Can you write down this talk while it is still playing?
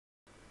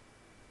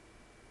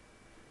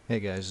Hey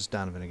guys, it's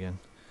Donovan again.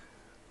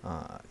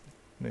 I'm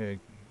going to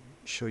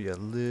show you a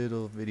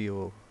little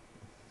video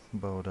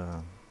about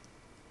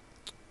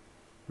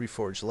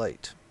Reforge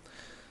Lite.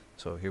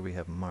 So here we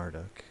have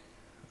Marduk,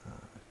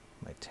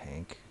 my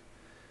tank,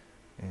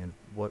 and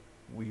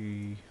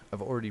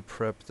I've already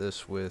prepped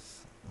this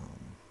with,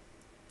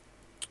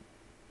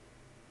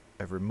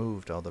 I've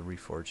removed all the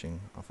reforging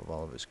off of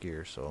all of his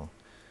gear, so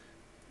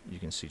you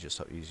can see just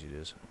how easy it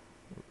is.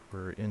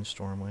 We're in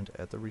Stormwind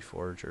at the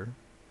Reforger,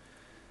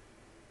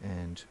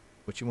 and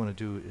what you want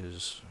to do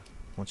is,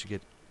 once you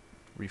get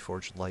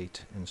Reforge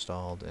Lite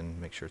installed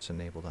and make sure it's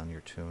enabled on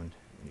your tune,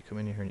 and you come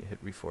in here and you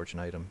hit Reforge an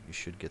item, you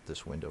should get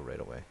this window right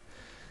away.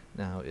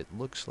 Now it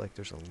looks like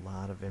there's a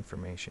lot of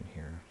information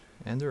here,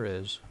 and there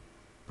is,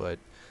 but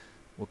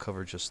we'll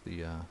cover just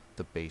the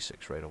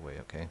basics right away,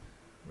 okay?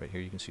 Right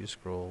here you can see a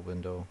scroll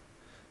window.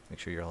 Make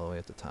sure you're all the way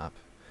at the top.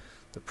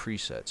 The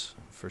presets.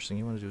 First thing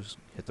you want to do is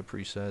hit the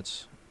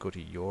presets, go to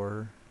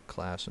your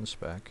class and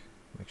spec,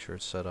 make sure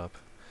it's set up,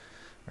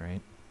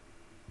 alright?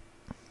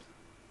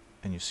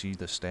 And you see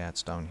the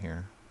stats down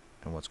here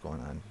and what's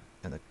going on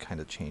and the kind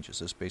of changes.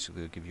 This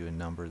basically will give you a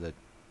number that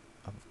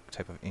of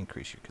type of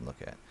increase you can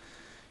look at.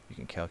 You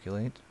can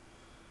calculate.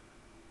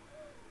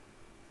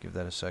 Give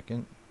that a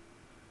second.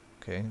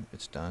 Okay,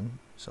 it's done.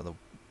 So the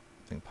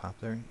thing pop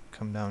there.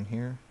 Come down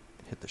here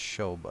and hit the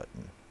show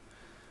button.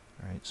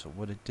 Alright, so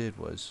what it did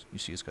was, you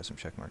see it's got some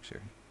check marks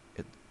here.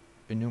 It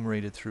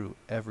enumerated through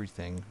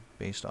everything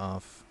based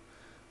off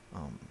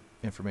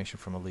information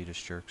from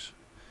elitist jerks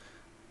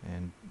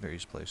and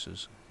various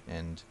places,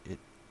 and if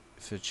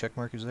the check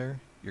mark is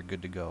there, you're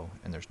good to go,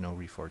 and there's no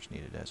reforge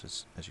needed,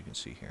 as you can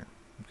see here.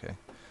 Okay,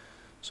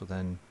 so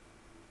then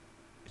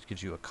it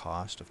gives you a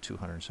cost of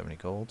 270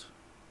 gold.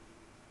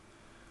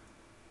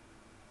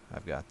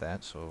 I've got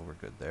that, so we're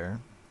good there.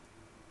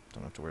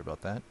 Don't have to worry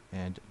about that,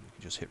 and you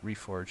can just hit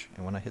reforge,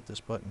 and when I hit this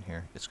button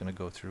here, it's going to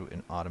go through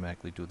and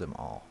automatically do them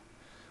all.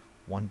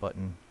 One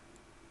button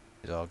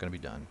is all going to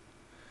be done.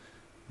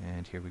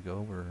 And here we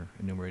go, we're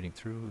enumerating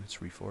through. It's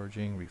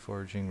reforging,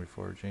 reforging,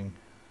 reforging,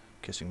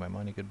 kissing my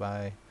money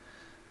goodbye.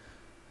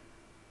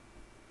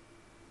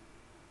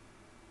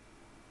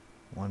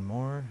 One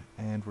more,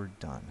 and we're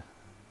done.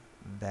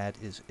 That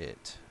is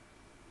it.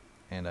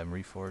 And I'm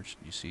reforged.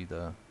 You see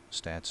the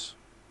stats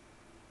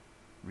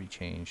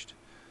rechanged.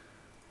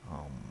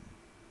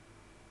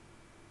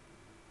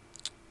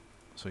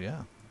 So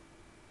yeah,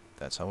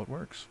 that's how it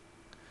works.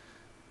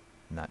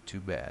 Not too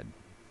bad.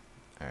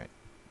 Alright,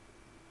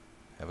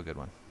 have a good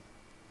one.